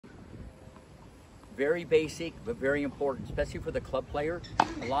very basic, but very important, especially for the club player.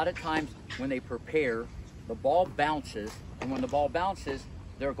 A lot of times when they prepare, the ball bounces, and when the ball bounces,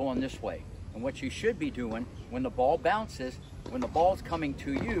 they're going this way. And what you should be doing, when the ball bounces, when the ball's coming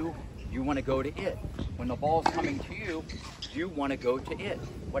to you, you want to go to it. When the ball's coming to you, you want to go to it.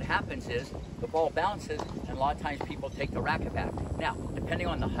 What happens is the ball bounces, and a lot of times people take the racket back. Now, depending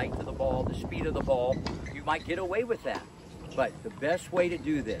on the height of the ball, the speed of the ball, you might get away with that. But the best way to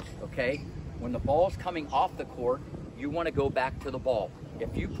do this, okay, when the ball's coming off the court, you want to go back to the ball.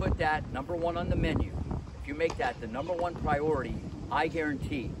 If you put that #1 on the menu, if you make that the #1 priority, I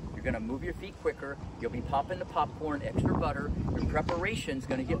guarantee you're going to move your feet quicker, you'll be popping the popcorn, extra butter, your preparation's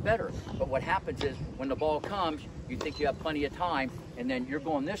going to get better. But what happens is when the ball comes, you think you have plenty of time, and then you're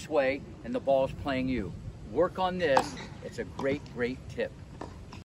going this way and the ball's playing you. Work on this. It's a great, great tip.